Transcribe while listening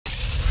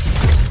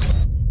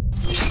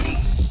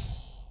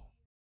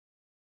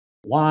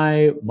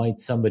why might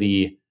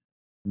somebody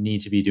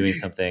need to be doing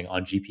something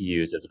on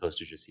GPUs as opposed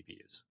to just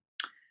CPUs?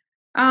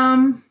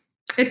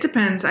 It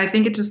depends. I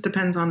think it just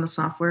depends on the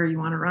software you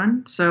want to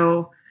run.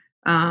 So,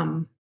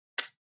 and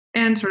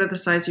sort of the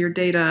size of your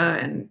data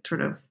and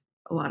sort of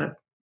a lot of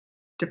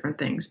different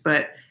things.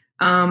 But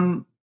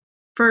for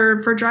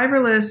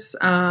driverless,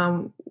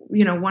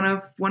 one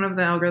of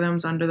the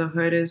algorithms under the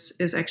hood is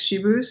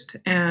XGBoost,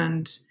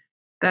 and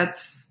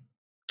that's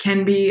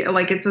can be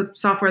like it's a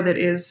software that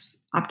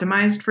is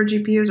optimized for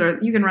GPUs,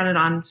 or you can run it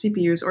on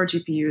CPUs or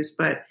GPUs,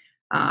 but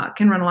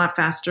can run a lot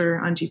faster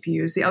on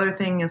GPUs. The other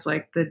thing is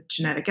like the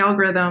genetic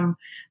algorithm,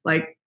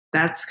 like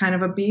that's kind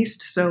of a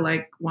beast. So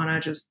like want to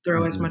just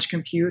throw as much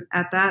compute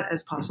at that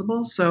as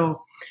possible.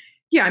 So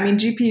yeah, I mean,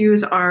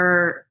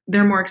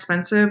 they're more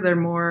expensive. They're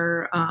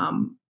more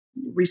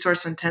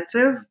resource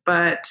intensive,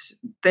 but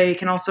they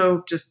can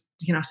also just,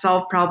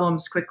 solve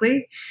problems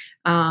quickly.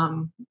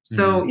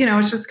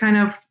 It's just kind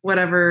of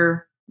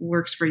whatever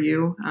works for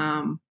you.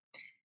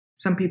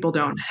 Some people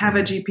don't have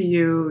a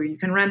GPU. You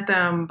can rent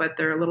them, but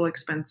they're a little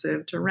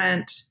expensive to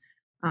rent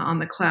on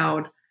the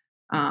cloud.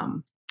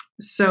 And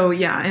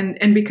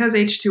because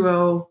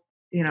H2O,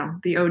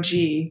 the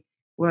OG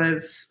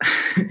was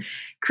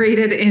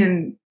created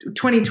in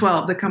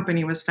 2012, the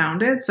company was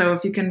founded. So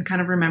if you can kind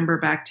of remember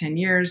back 10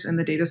 years in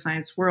the data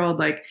science world,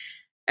 like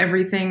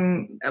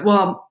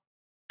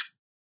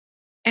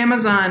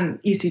Amazon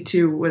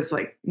EC2 was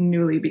like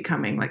newly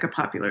becoming like a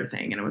popular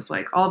thing. And it was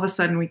like all of a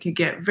sudden we could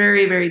get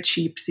very, very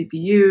cheap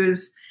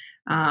CPUs,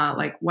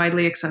 like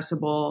widely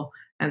accessible.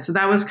 And so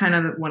that was kind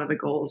of one of the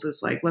goals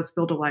is like, let's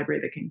build a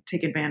library that can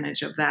take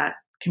advantage of that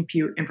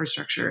compute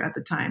infrastructure at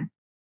the time.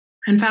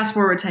 And fast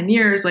forward 10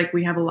 years, like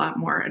we have a lot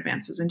more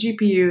advances in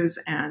GPUs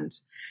and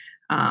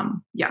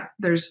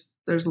there's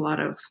a lot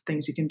of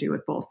things you can do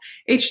with both.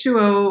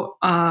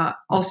 H2O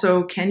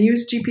also can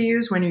use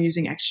GPUs when you're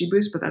using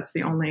XGBoost, but that's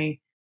the only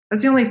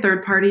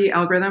third-party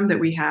algorithm that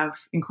we have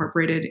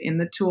incorporated in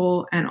the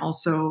tool, and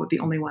also the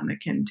only one that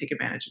can take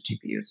advantage of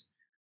GPUs.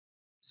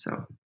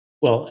 So.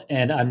 Well,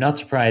 and I'm not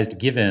surprised,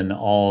 given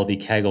all the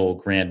Kaggle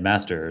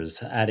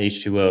grandmasters at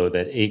H2O,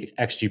 that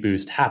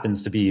XGBoost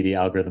happens to be the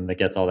algorithm that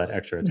gets all that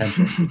extra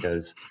attention,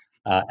 because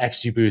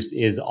XGBoost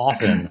is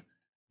often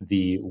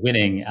the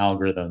winning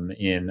algorithm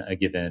in a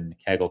given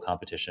Kaggle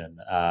competition.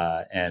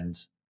 And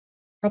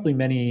probably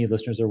many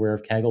listeners are aware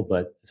of Kaggle,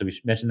 so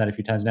we mentioned that a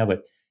few times now,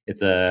 but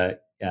it's a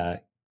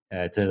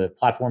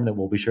platform that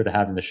we'll be sure to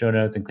have in the show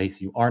notes in case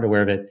you aren't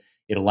aware of it.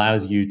 It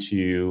allows you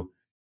to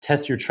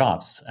test your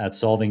chops at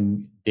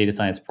solving data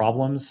science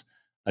problems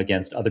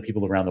against other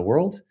people around the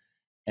world.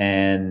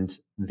 And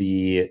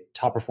the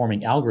top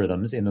performing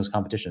algorithms in those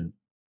competitions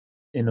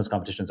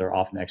are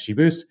often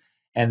XGBoost.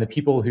 And the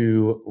people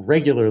who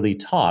regularly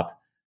top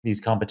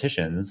these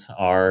competitions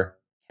are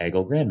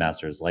Kaggle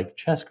grandmasters, like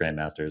chess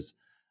grandmasters.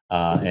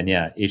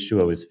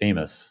 H2O is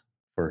famous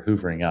for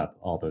hoovering up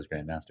all those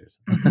grandmasters.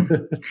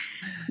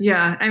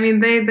 Yeah, I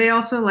mean, they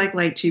also like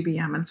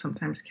LightGBM and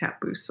sometimes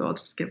CatBoost, so I'll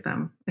just give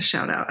them a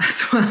shout out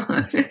as well.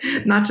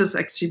 Not just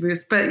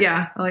XGBoost, but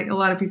yeah, like a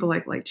lot of people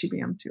like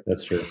LightGBM too.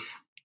 That's true.